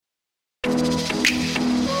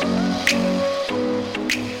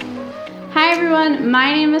everyone,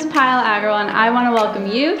 my name is Payal Agarwal and I want to welcome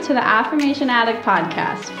you to the Affirmation Addict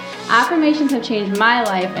podcast. Affirmations have changed my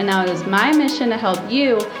life and now it is my mission to help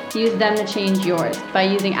you use them to change yours by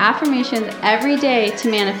using affirmations every day to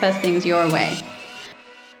manifest things your way.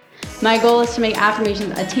 My goal is to make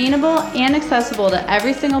affirmations attainable and accessible to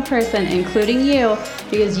every single person, including you,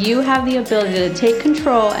 because you have the ability to take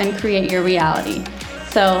control and create your reality.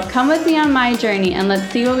 So come with me on my journey and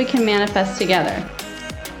let's see what we can manifest together.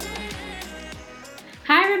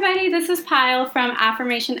 Hi everybody, this is Payal from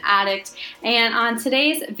Affirmation Addict, and on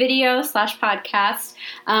today's video/podcast,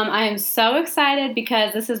 I am so excited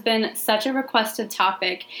because this has been such a requested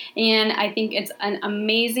topic, and I think it's an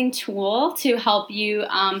amazing tool to help you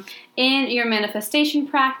in your manifestation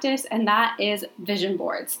practice, and that is vision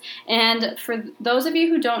boards. And for those of you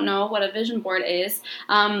who don't know what a vision board is,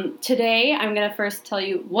 today I'm going to first tell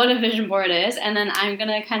you what a vision board is, and then I'm going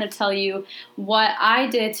to kind of tell you what I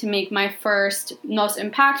did to make my first, most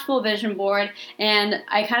impactful vision board, and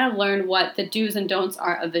I kind of learned what the do's and don'ts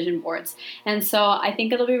are of vision boards. And so I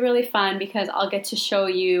think it'll be really fun because I'll get to show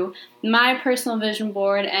you my personal vision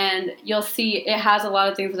board, and you'll see it has a lot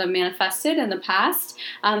of things that I've manifested in the past.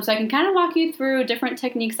 So I can kind of walk you through different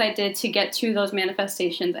techniques I did to get to those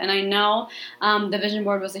manifestations. And I know the vision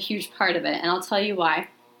board was a huge part of it, and I'll tell you why.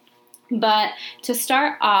 But to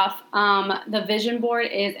start off, the vision board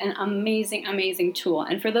is an amazing, amazing tool.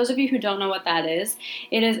 And for those of you who don't know what that is,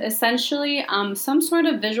 it is essentially some sort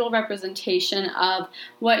of visual representation of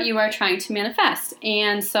what you are trying to manifest.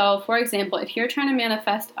 And so, for example, if you're trying to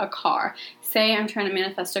manifest a car, say I'm trying to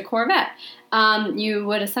manifest a Corvette, you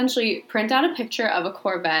would essentially print out a picture of a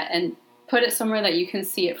Corvette and put it somewhere that you can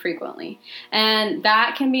see it frequently. And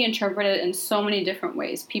that can be interpreted in so many different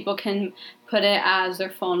ways. People can put it as their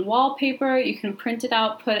phone wallpaper. You can print it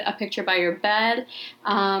out, put a picture by your bed.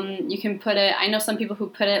 You can put it, I know some people who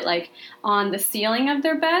put it like on the ceiling of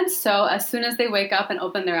their bed. So as soon as they wake up and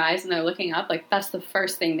open their eyes and they're looking up, like that's the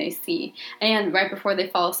first thing they see. And right before they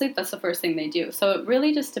fall asleep, that's the first thing they do. So it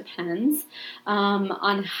really just depends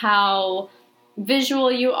on how visual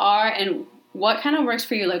you are and what kind of works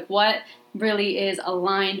for you, like what really is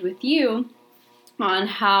aligned with you on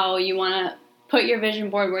how you want to put your vision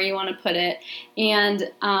board, where you want to put it. And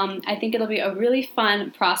I think it'll be a really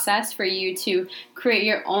fun process for you to create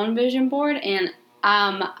your own vision board. And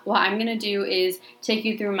what I'm going to do is take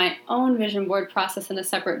you through my own vision board process in a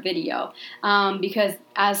separate video because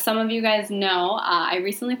as some of you guys know, I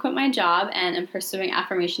recently quit my job and am pursuing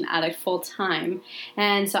Affirmation Addict full time.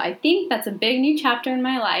 And so I think that's a big new chapter in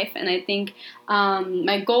my life, and I think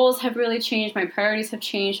my goals have really changed, my priorities have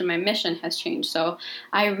changed, and my mission has changed. So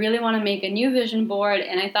I really want to make a new vision board,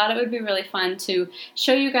 and I thought it would be really fun to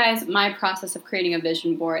show you guys my process of creating a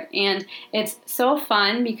vision board. And it's so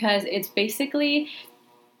fun because it's basically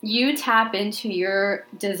you tap into your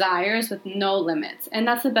desires with no limits. And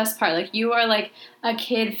that's the best part. Like you are like a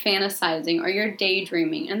kid fantasizing or you're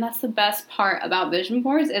daydreaming. And that's the best part about vision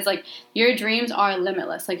boards is like your dreams are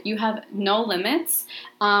limitless. Like you have no limits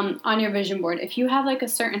on your vision board. If you have like a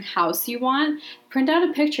certain house you want, print out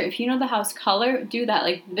a picture. If you know the house color, do that.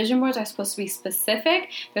 Like vision boards are supposed to be specific,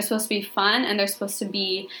 they're supposed to be fun, and they're supposed to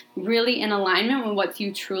be really in alignment with what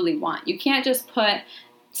you truly want. You can't just put,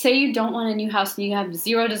 say you don't want a new house and you have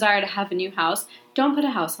zero desire to have a new house, don't put a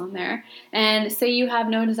house on there. And say you have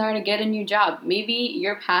no desire to get a new job. Maybe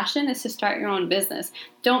your passion is to start your own business.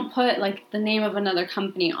 Don't put like the name of another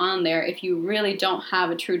company on there if you really don't have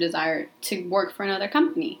a true desire to work for another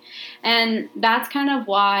company. And that's kind of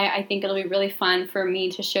why I think it'll be really fun for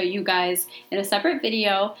me to show you guys in a separate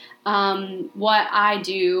video what I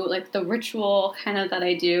do, like the ritual kind of that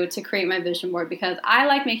I do to create my vision board, because I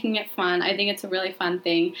like making it fun. I think it's a really fun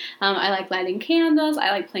thing. I like lighting candles.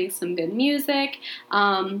 I like playing some good music,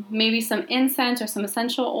 maybe some incense or some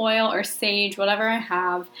essential oil or sage, whatever I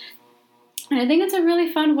have. And I think it's a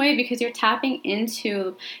really fun way because you're tapping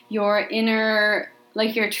into your inner,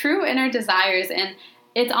 like your true inner desires. And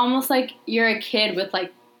it's almost like you're a kid with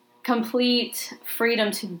like complete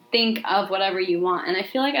freedom to think of whatever you want. And I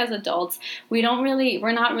feel like as adults, we're not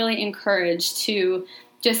really encouraged to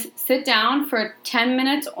just sit down for 10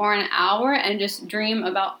 minutes or an hour and just dream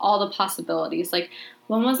about all the possibilities. Like,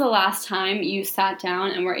 when was the last time you sat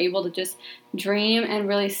down and were able to just dream and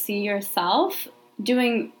really see yourself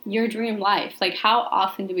doing your dream life? Like, how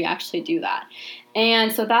often do we actually do that?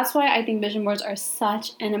 And so that's why I think vision boards are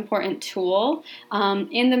such an important tool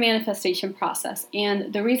in the manifestation process.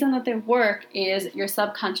 And the reason that they work is your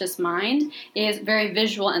subconscious mind is very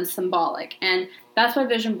visual and symbolic. And that's why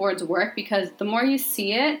vision boards work, because the more you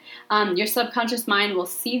see it, your subconscious mind will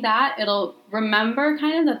see that. It'll remember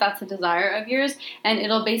kind of that that's a desire of yours, and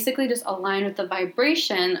it'll basically just align with the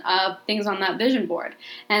vibration of things on that vision board.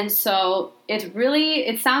 And so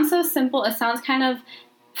it sounds so simple. It sounds kind of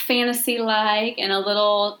fantasy-like and a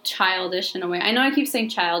little childish in a way. I know I keep saying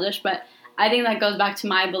childish, but I think that goes back to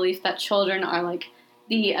my belief that children are like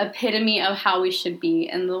the epitome of how we should be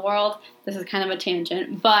in the world. This is kind of a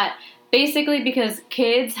tangent, but basically because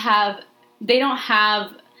they don't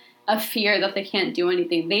have a fear that they can't do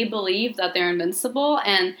anything. They believe that they're invincible,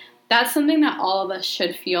 and that's something that all of us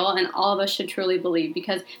should feel and all of us should truly believe,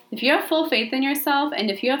 because if you have full faith in yourself and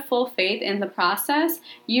if you have full faith in the process,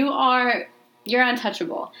 you're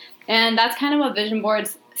untouchable. And that's kind of what vision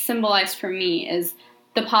boards symbolize for me, is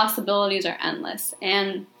the possibilities are endless.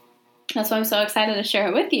 And that's why I'm so excited to share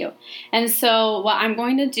it with you. And so what I'm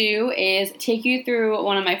going to do is take you through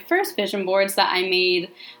one of my first vision boards that I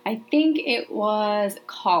made. I think it was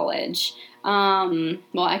college.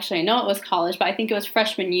 Well, actually, I know it was college, but I think it was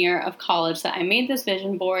freshman year of college that I made this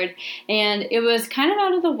vision board. And it was kind of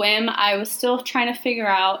out of the whim. I was still trying to figure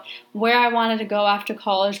out where I wanted to go after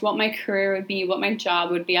college, what my career would be, what my job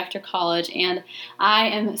would be after college. And I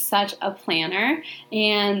am such a planner.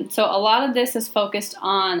 And so a lot of this is focused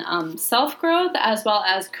on self-growth as well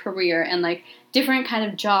as career and like different kind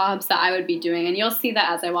of jobs that I would be doing. And you'll see that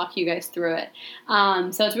as I walk you guys through it.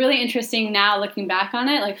 So it's really interesting now looking back on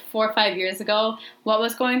it, like 4 or 5 years ago, what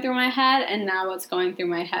was going through my head and now what's going through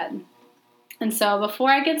my head. And so before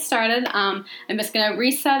I get started, I'm just going to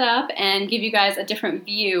reset up and give you guys a different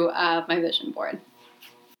view of my vision board.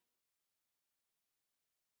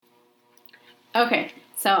 Okay,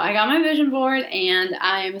 so I got my vision board and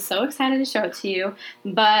I'm so excited to show it to you.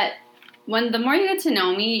 But the more you get to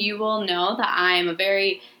know me, you will know that I'm a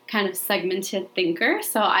very kind of segmented thinker.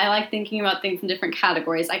 So I like thinking about things in different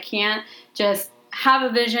categories. I can't just have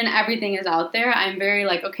a vision, everything is out there. I'm very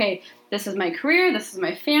like, okay, this is my career, this is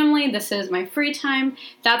my family, this is my free time.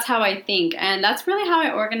 That's how I think. And that's really how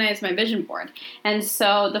I organize my vision board. And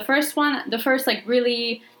so the first like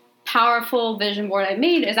really powerful vision board I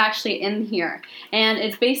made is actually in here, and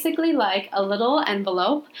it's basically like a little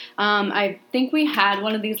envelope. I think we had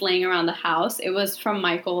one of these laying around the house. It was from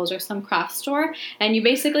Michael's or some craft store, and you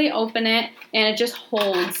basically open it and it just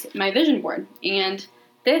holds my vision board, and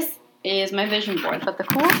this is my vision board. But the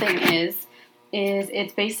cool thing is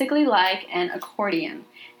it's basically like an accordion.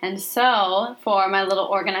 And so for my little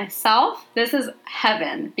organized self, this is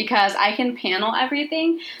heaven, because I can panel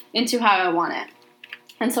everything into how I want it.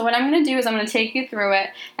 And so what I'm going to do is I'm going to take you through it.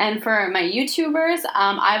 And for my YouTubers,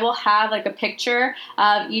 I will have like a picture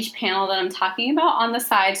of each panel that I'm talking about on the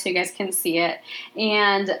side so you guys can see it.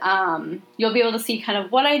 And you'll be able to see kind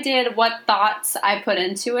of what I did, what thoughts I put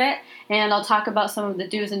into it. And I'll talk about some of the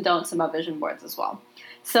do's and don'ts about vision boards as well.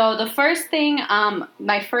 So the first thing,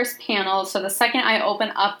 my first panel, so the second I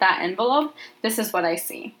open up that envelope, this is what I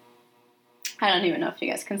see. I don't even know if you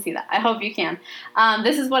guys can see that. I hope you can.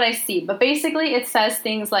 This is what I see. But basically it says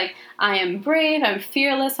things like, I am brave, I'm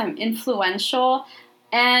fearless, I'm influential.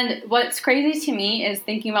 And what's crazy to me is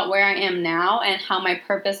thinking about where I am now and how my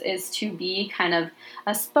purpose is to be kind of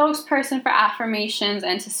a spokesperson for affirmations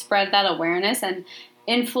and to spread that awareness and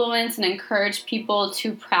influence and encourage people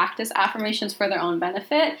to practice affirmations for their own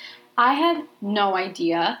benefit. I had no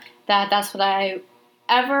idea that that's what I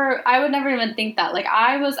would never even think that. Like,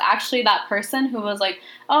 I was actually that person who was like,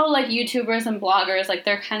 oh, like YouTubers and bloggers, like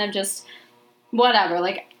they're kind of just whatever.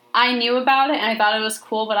 Like, I knew about it and I thought it was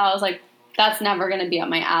cool, but I was like, that's never going to be up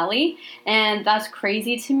my alley. And that's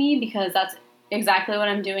crazy to me because that's exactly what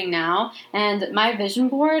I'm doing now. And my vision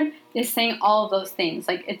board is saying all of those things.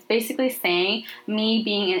 Like, it's basically saying me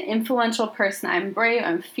being an influential person. I'm brave,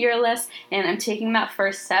 I'm fearless, and I'm taking that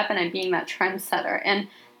first step and I'm being that trendsetter. And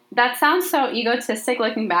that sounds so egotistic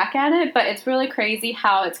looking back at it, but it's really crazy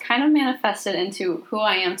how it's kind of manifested into who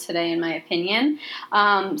I am today, in my opinion.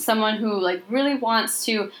 Someone who like really wants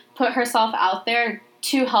to put herself out there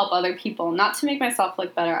to help other people, not to make myself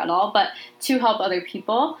look better at all, but to help other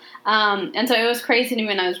people. And so it was crazy to me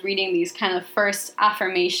when I was reading these kind of first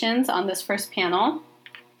affirmations on this first panel.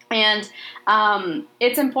 And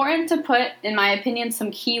it's important to put, in my opinion,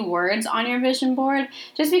 some key words on your vision board,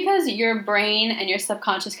 just because your brain and your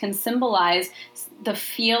subconscious can symbolize the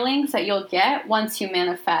feelings that you'll get once you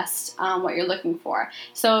manifest what you're looking for.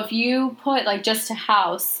 So if you put like just a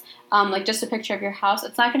house, like just a picture of your house,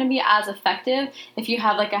 it's not going to be as effective if you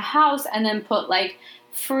have like a house and then put like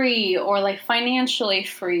free or like financially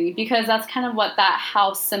free, because that's kind of what that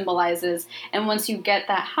house symbolizes. And once you get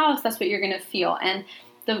that house, that's what you're going to feel. And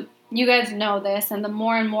you guys know this, and the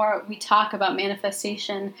more and more we talk about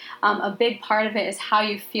manifestation, a big part of it is how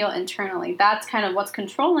you feel internally. That's kind of what's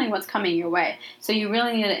controlling what's coming your way. So you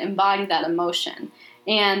really need to embody that emotion.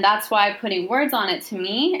 And that's why putting words on it to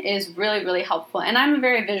me is really, really helpful. And I'm a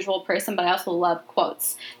very visual person, but I also love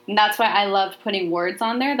quotes. And that's why I loved putting words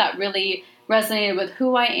on there that really resonated with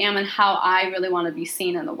who I am and how I really want to be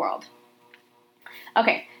seen in the world.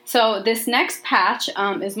 Okay, so this next patch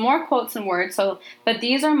is more quotes and words, but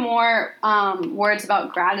these are more words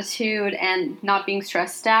about gratitude and not being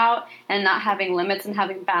stressed out and not having limits and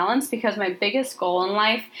having balance, because my biggest goal in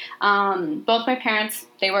life, both my parents,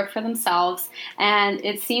 they work for themselves, and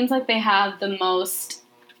it seems like they have the most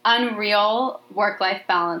unreal work-life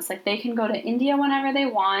balance. Like they can go to India whenever they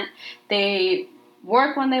want, they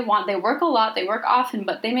work when they want, they work a lot, they work often,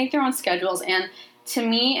 but they make their own schedules. And to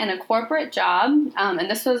me, in a corporate job, and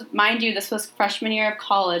this was, mind you, this was freshman year of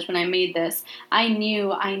college when I made this, I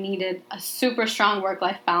knew I needed a super strong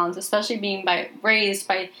work-life balance, especially being raised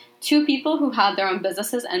by two people who had their own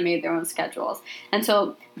businesses and made their own schedules. And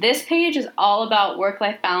so this page is all about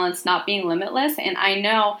work-life balance, not being limitless. And I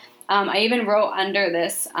know, I even wrote under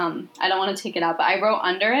this, I don't want to take it out, but I wrote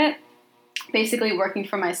under it, basically working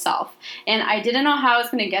for myself. And I didn't know how I was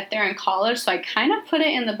going to get there in college, so I kind of put it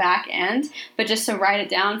in the back end, but just to write it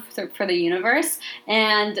down for the universe.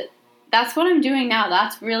 And that's what I'm doing now.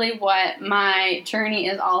 That's really what my journey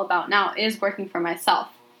is all about now, is working for myself.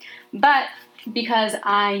 But because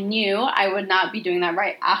I knew I would not be doing that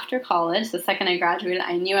right after college, the second I graduated,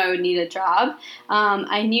 I knew I would need a job.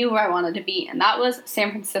 I knew where I wanted to be, and that was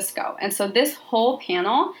San Francisco. And so this whole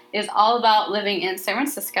panel is all about living in San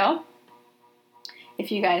Francisco,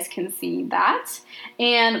 if you guys can see that.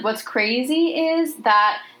 And what's crazy is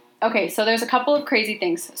that, okay, so there's a couple of crazy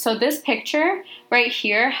things. So this picture right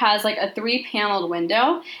here has like a 3-paneled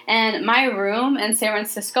window, and my room in San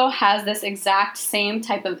Francisco has this exact same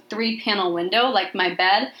type of 3-panel window, like my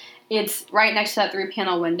bed. It's right next to that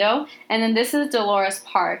 3-panel window. And then this is Dolores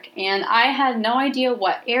Park. And I had no idea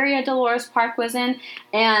what area Dolores Park was in.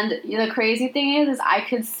 And the crazy thing is I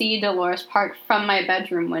could see Dolores Park from my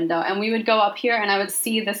bedroom window. And we would go up here and I would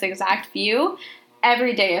see this exact view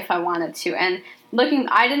every day if I wanted to. And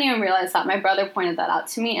I didn't even realize that. My brother pointed that out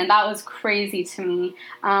to me. And that was crazy to me.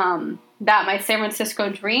 That my San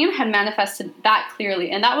Francisco dream had manifested that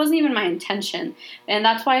clearly. And that wasn't even my intention. And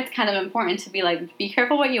that's why it's kind of important to be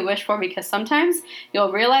careful what you wish for, because sometimes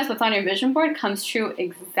you'll realize what's on your vision board comes true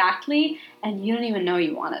exactly and you don't even know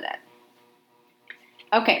you wanted it.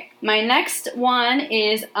 Okay, my next one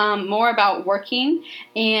is more about working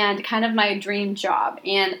and kind of my dream job.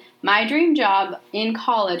 And my dream job in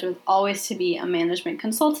college was always to be a management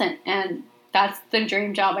consultant. And that's the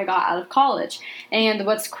dream job I got out of college. And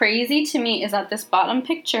what's crazy to me is that this bottom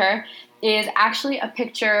picture is actually a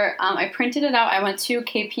picture. I printed it out. I went to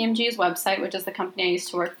KPMG's website, which is the company I used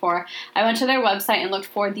to work for. I went to their website and looked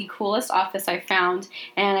for the coolest office I found.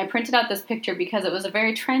 And I printed out this picture because it was a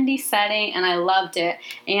very trendy setting and I loved it.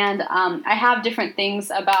 And I have different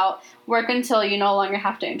things about work until you no longer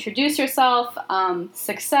have to introduce yourself,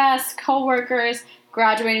 success, coworkers,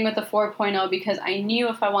 graduating with a 4.0, because I knew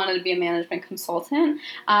if I wanted to be a management consultant,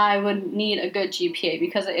 I would need a good GPA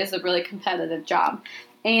because it is a really competitive job.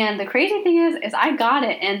 And the crazy thing is I got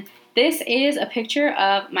it. And this is a picture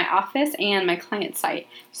of my office and my client site.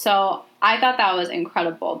 So I thought that was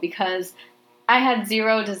incredible because I had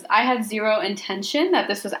zero intention that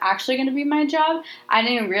this was actually going to be my job. I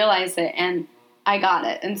didn't even realize it, and I got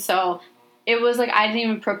it. And so it was like I didn't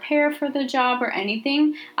even prepare for the job or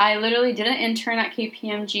anything. I literally did an intern at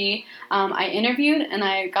KPMG. I interviewed and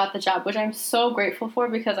I got the job, which I'm so grateful for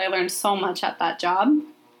because I learned so much at that job.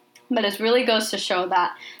 But it really goes to show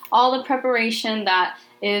that all the preparation that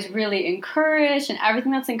is really encouraged and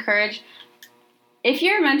everything that's encouraged, if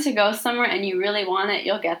you're meant to go somewhere and you really want it,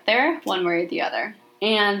 you'll get there one way or the other.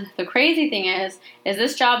 And the crazy thing is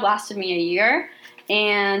this job lasted me a year.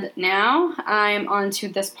 And now I'm on to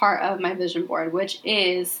this part of my vision board, which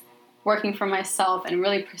is working for myself and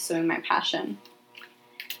really pursuing my passion.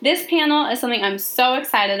 this panel is something I'm so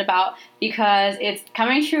excited about because it's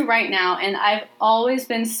coming true right now, and I've always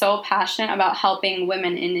been so passionate about helping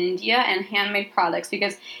women in India and handmade products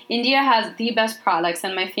because India has the best products,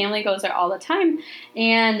 and my family goes there all the time.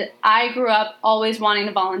 And I grew up always wanting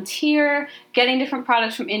to volunteer, getting different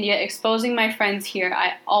products from India, exposing my friends here.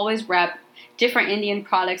 I always rep different Indian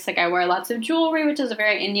products. Like I wear lots of jewelry, which is a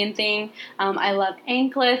very Indian thing. I love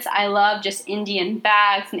anklets. I love just Indian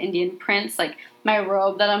bags and Indian prints. Like my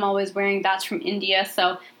robe that I'm always wearing, that's from India.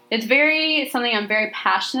 So it's something I'm very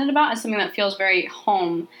passionate about and something that feels very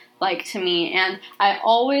home-like to me. And I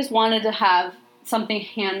always wanted to have something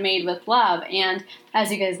handmade with love. And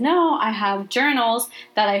as you guys know, I have journals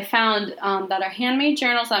that I found that are handmade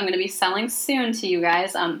journals that I'm going to be selling soon to you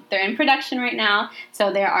guys. They're in production right now,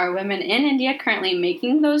 so there are women in India currently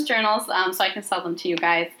making those journals, so I can sell them to you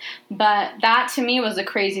guys. But that to me was the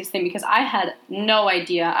craziest thing because I had no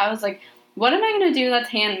idea. I was like, what am I going to do that's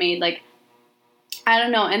handmade? Like, I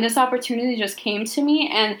don't know, and this opportunity just came to me,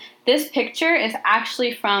 and this picture is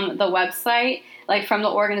actually from the website, like from the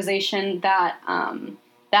organization that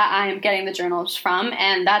I am getting the journals from,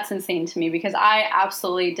 and that's insane to me because I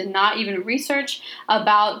absolutely did not even research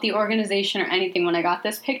about the organization or anything when I got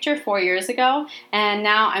this picture 4 years ago, and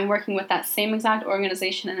now I'm working with that same exact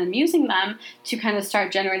organization, and I'm using them to kind of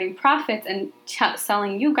start generating profits and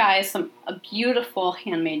selling you guys some beautiful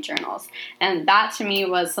handmade journals, and that to me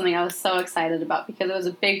was something I was so excited about because it was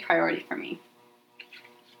a big priority for me.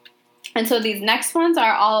 And so these next ones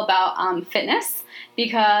are all about fitness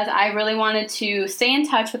because I really wanted to stay in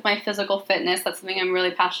touch with my physical fitness. That's something I'm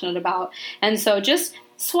really passionate about. And so just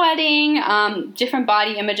sweating, different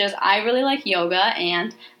body images. I really like yoga,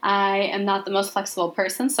 and I am not the most flexible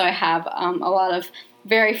person, so I have a lot of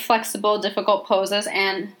very flexible, difficult poses,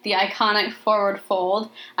 and the iconic forward fold.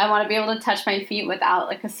 I want to be able to touch my feet without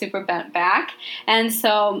like a super bent back. And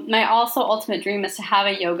so my also ultimate dream is to have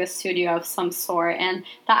a yoga studio of some sort, and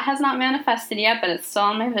that has not manifested yet, but it's still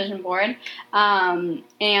on my vision board.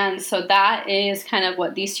 And so that is kind of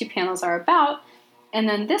what these two panels are about. And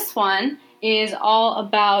then this one is all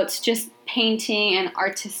about just painting and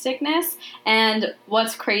artisticness. And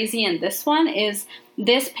what's crazy in this one is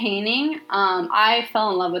this painting, I fell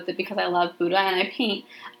in love with it because I love Buddha and I paint.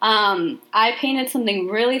 I painted something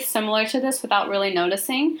really similar to this without really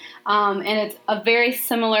noticing. And it's a very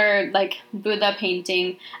similar like Buddha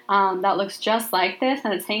painting that looks just like this,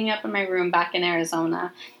 and it's hanging up in my room back in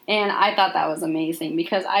Arizona. And I thought that was amazing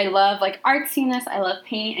because I love like artsiness, I love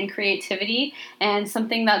paint and creativity, and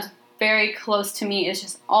something that's very close to me is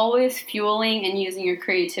just always fueling and using your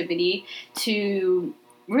creativity to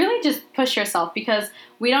really just push yourself, because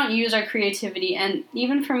we don't use our creativity. And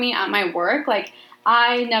even for me at my work, like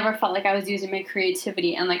I never felt like I was using my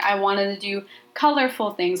creativity, and like I wanted to do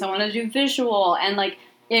colorful things, I wanted to do visual, and like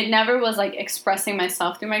it never was like expressing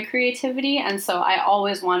myself through my creativity. And so I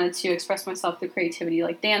always wanted to express myself through creativity,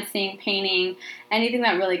 like dancing, painting, anything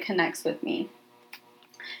that really connects with me.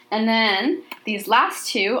 And then these last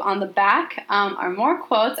two on the back are more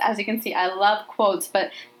quotes. As you can see, I love quotes,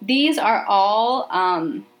 but these are all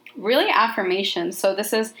really affirmations. So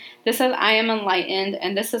this is I am enlightened,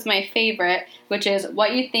 and this is my favorite, which is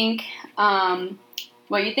what you think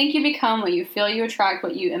you become, what you feel you attract,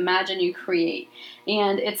 what you imagine you create.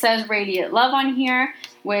 And it says radiate love on here,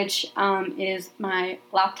 which is my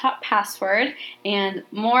laptop password, and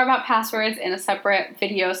more about passwords in a separate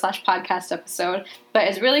video/podcast episode. But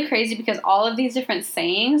it's really crazy because all of these different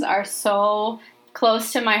sayings are so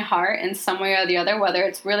close to my heart in some way or the other, whether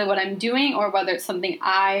it's really what I'm doing or whether it's something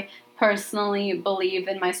I personally believe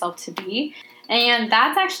in myself to be. And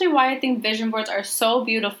that's actually why I think vision boards are so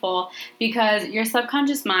beautiful, because your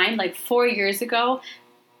subconscious mind, like 4 years ago,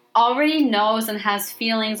 already knows and has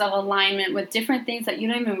feelings of alignment with different things that you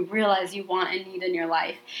don't even realize you want and need in your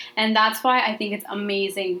life. And that's why I think it's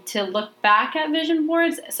amazing to look back at vision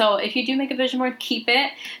boards. So if you do make a vision board, keep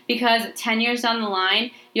it, because 10 years down the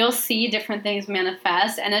line, you'll see different things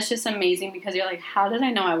manifest. And it's just amazing because you're like, how did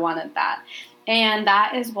I know I wanted that? And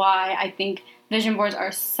that is why I think vision boards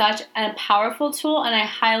are such a powerful tool, and I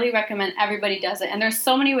highly recommend everybody does it. And there's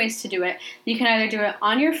so many ways to do it. You can either do it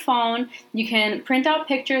on your phone, you can print out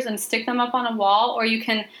pictures and stick them up on a wall, or you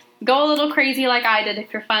can go a little crazy like I did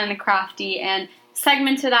if you're fun and crafty and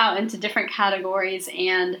segment it out into different categories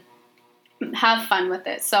and have fun with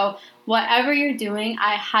it. So whatever you're doing,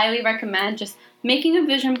 I highly recommend just making a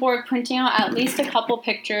vision board, printing out at least a couple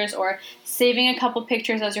pictures, or saving a couple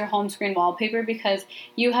pictures as your home screen wallpaper, because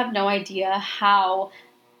you have no idea how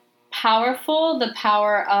powerful the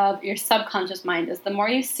power of your subconscious mind is. The more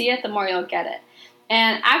you see it, the more you'll get it.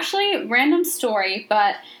 And actually, random story,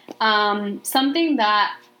 but something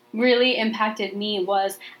that really impacted me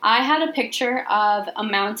was I had a picture of a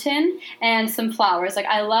mountain and some flowers. Like,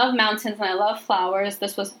 I love mountains and I love flowers.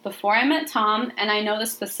 This was before I met Tom, and I know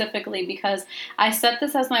this specifically because I set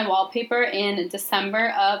this as my wallpaper in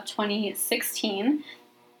December of 2016.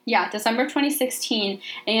 Yeah, December 2016,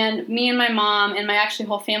 and me and my mom and my actually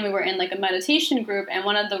whole family were in like a meditation group, and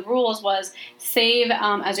one of the rules was save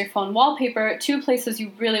as your phone wallpaper 2 places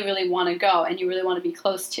you really, really want to go and you really want to be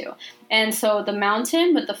close to. And so the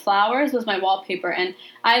mountain with the flowers was my wallpaper, and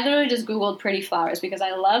I literally just Googled pretty flowers because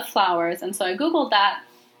I love flowers, and so I Googled that,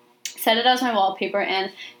 set it as my wallpaper,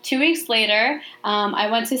 and 2 weeks later, I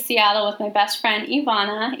went to Seattle with my best friend,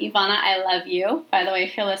 Ivana. Ivana, I love you, by the way,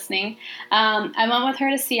 if you're listening. I went with her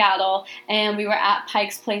to Seattle, and we were at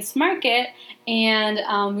Pike's Place Market,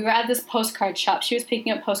 and we were at this postcard shop. She was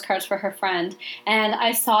picking up postcards for her friend, and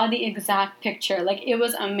I saw the exact picture. Like, it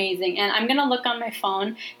was amazing, and I'm going to look on my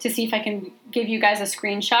phone to see if I can give you guys a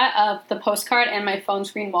screenshot of the postcard and my phone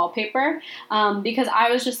screen wallpaper, because I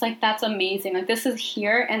was just like, that's amazing. Like, this is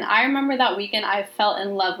here, and I remember that weekend I fell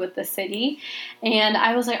in love with the city, and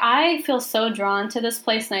I was like, I feel so drawn to this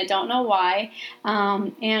place, and I don't know why.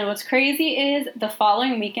 And what's crazy is the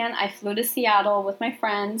following weekend I flew to Seattle with my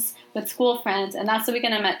friends, with school friends, and that's the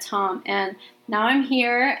weekend I met Tom, and now I'm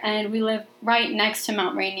here, and we live right next to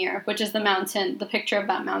Mount Rainier, which is the mountain, the picture of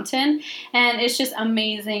that mountain, and it's just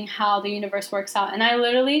amazing how the universe works out. And I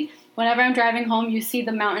literally, whenever I'm driving home, you see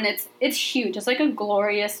the mountain. It's huge. It's like a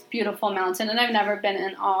glorious, beautiful mountain, and I've never been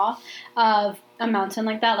in awe of a mountain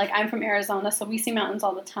like that. Like, I'm from Arizona, so we see mountains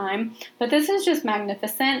all the time, but this is just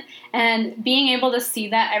magnificent, and being able to see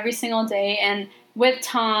that every single day, and with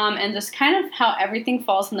Tom, and just kind of how everything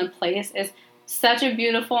falls into place is such a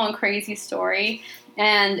beautiful and crazy story.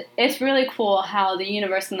 And it's really cool how the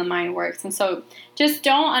universe and the mind works. And so just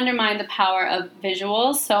don't undermine the power of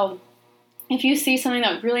visuals. So if you see something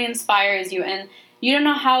that really inspires you, and you don't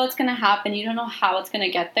know how it's going to happen, you don't know how it's going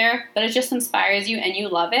to get there, but it just inspires you and you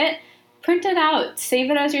love it, print it out, save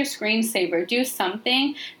it as your screensaver, do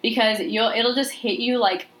something, because it'll just hit you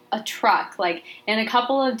like a truck. Like, in a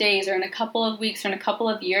couple of days or in a couple of weeks or in a couple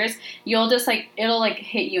of years, you'll just like, it'll like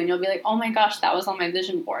hit you, and you'll be like, oh my gosh, that was on my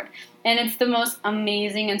vision board. And it's the most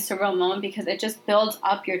amazing and surreal moment because it just builds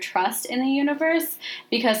up your trust in the universe,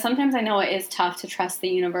 because sometimes I know it is tough to trust the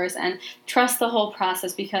universe and trust the whole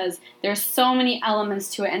process because there's so many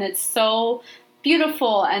elements to it, and it's so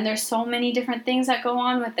beautiful, and there's so many different things that go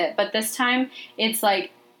on with it. But this time it's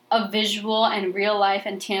like a visual and real life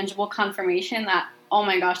and tangible confirmation that, oh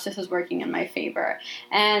my gosh, this is working in my favor.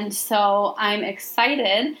 And so I'm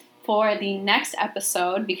excited for the next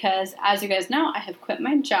episode because, as you guys know, I have quit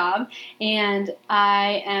my job and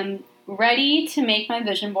I am ready to make my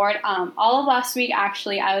vision board. All of last week,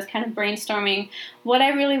 actually, I was kind of brainstorming what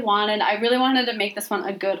I really wanted. I really wanted to make this one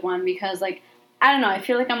a good one because, like, I don't know, I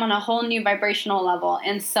feel like I'm on a whole new vibrational level.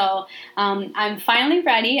 And so I'm finally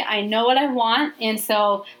ready. I know what I want. And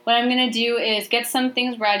so what I'm going to do is get some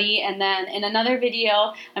things ready. And then in another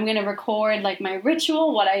video, I'm going to record like my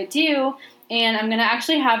ritual, what I do. And I'm going to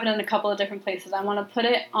actually have it in a couple of different places. I want to put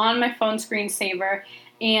it on my phone screensaver.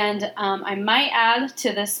 And I might add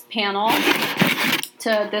to this panel,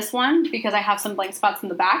 to this one, because I have some blank spots in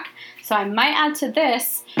the back. So I might add to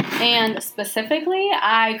this, and specifically,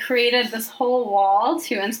 I created this whole wall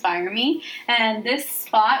to inspire me, and this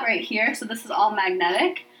spot right here, so this is all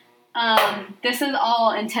magnetic, this is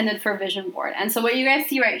all intended for vision board. And so what you guys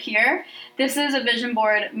see right here, this is a vision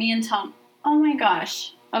board, me and Tom, oh my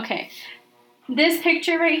gosh, okay. This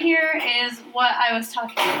picture right here is what I was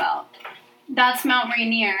talking about. That's Mount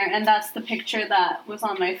Rainier, and that's the picture that was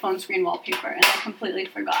on my phone screen wallpaper, and I completely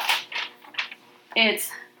forgot.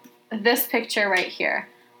 It's this picture right here.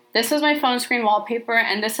 This is my phone screen wallpaper,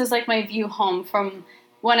 and this is like my view home from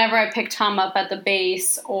whenever I pick Tom up at the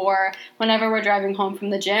base or whenever we're driving home from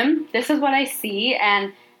the gym. This is what I see,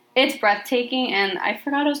 and it's breathtaking, and I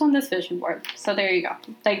forgot it was on this vision board. So there you go.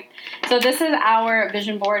 So this is our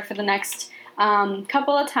vision board for the next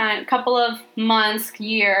couple of months,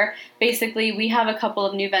 year. Basically, we have a couple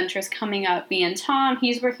of new ventures coming up. Me and Tom,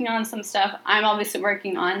 he's working on some stuff. I'm obviously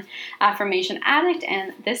working on Affirmation Addict,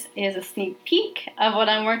 and this is a sneak peek of what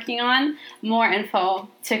I'm working on. More info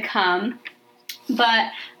to come.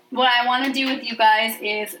 But what I want to do with you guys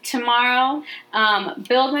is tomorrow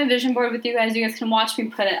build my vision board with you guys. You guys can watch me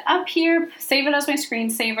put it up here, save it as my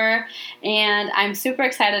screensaver, and I'm super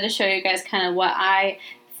excited to show you guys kind of what I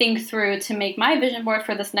think through to make my vision board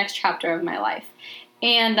for this next chapter of my life.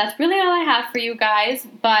 And that's really all I have for you guys.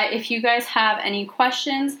 But if you guys have any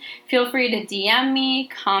questions, feel free to DM me,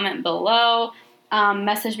 comment below,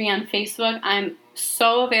 message me on Facebook. I'm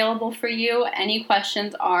so available for you. Any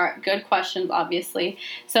questions are good questions, obviously.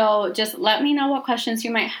 So just let me know what questions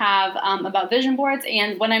you might have about vision boards.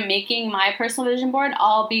 And when I'm making my personal vision board,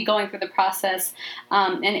 I'll be going through the process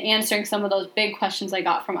and answering some of those big questions I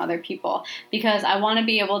got from other people, because I want to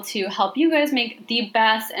be able to help you guys make the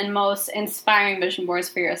best and most inspiring vision boards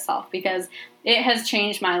for yourself, because it has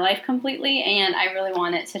changed my life completely, and I really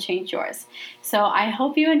want it to change yours. So I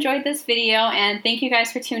hope you enjoyed this video, and thank you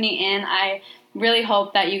guys for tuning in. I really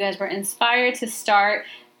hope that you guys were inspired to start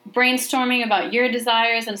brainstorming about your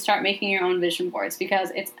desires and start making your own vision boards,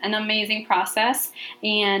 because it's an amazing process,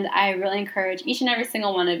 and I really encourage each and every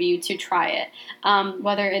single one of you to try it.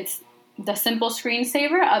 Whether it's the simple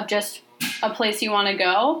screensaver of just a place you want to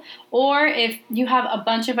go, or if you have a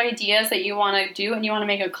bunch of ideas that you want to do and you want to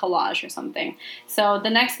make a collage or something. So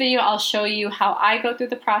the next video, I'll show you how I go through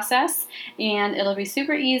the process, and it'll be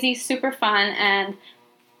super easy, super fun, and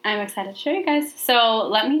I'm excited to show you guys. So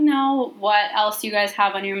let me know what else you guys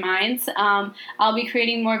have on your minds. I'll be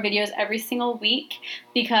creating more videos every single week,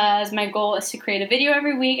 because my goal is to create a video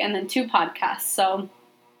every week and then 2 podcasts. So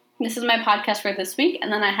this is my podcast for this week,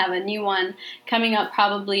 and then I have a new one coming up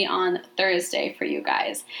probably on Thursday for you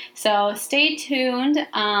guys. So stay tuned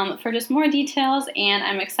for just more details, and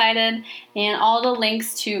I'm excited. And all the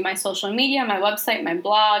links to my social media, my website, my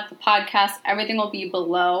blog, the podcast, everything will be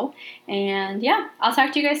below. And yeah, I'll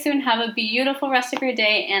talk to you guys soon. Have a beautiful rest of your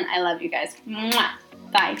day, and I love you guys. Mwah.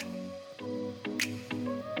 Bye.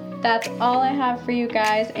 That's all I have for you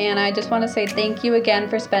guys, and I just want to say thank you again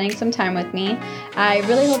for spending some time with me. I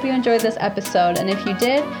really hope you enjoyed this episode, and if you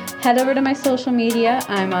did, head over to my social media.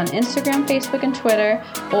 I'm on Instagram, Facebook, and Twitter,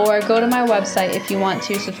 or go to my website if you want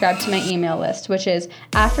to subscribe to my email list, which is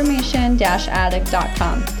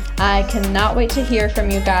affirmation-addict.com. I cannot wait to hear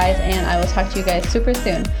from you guys, and I will talk to you guys super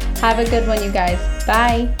soon. Have a good one, you guys.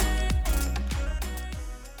 Bye!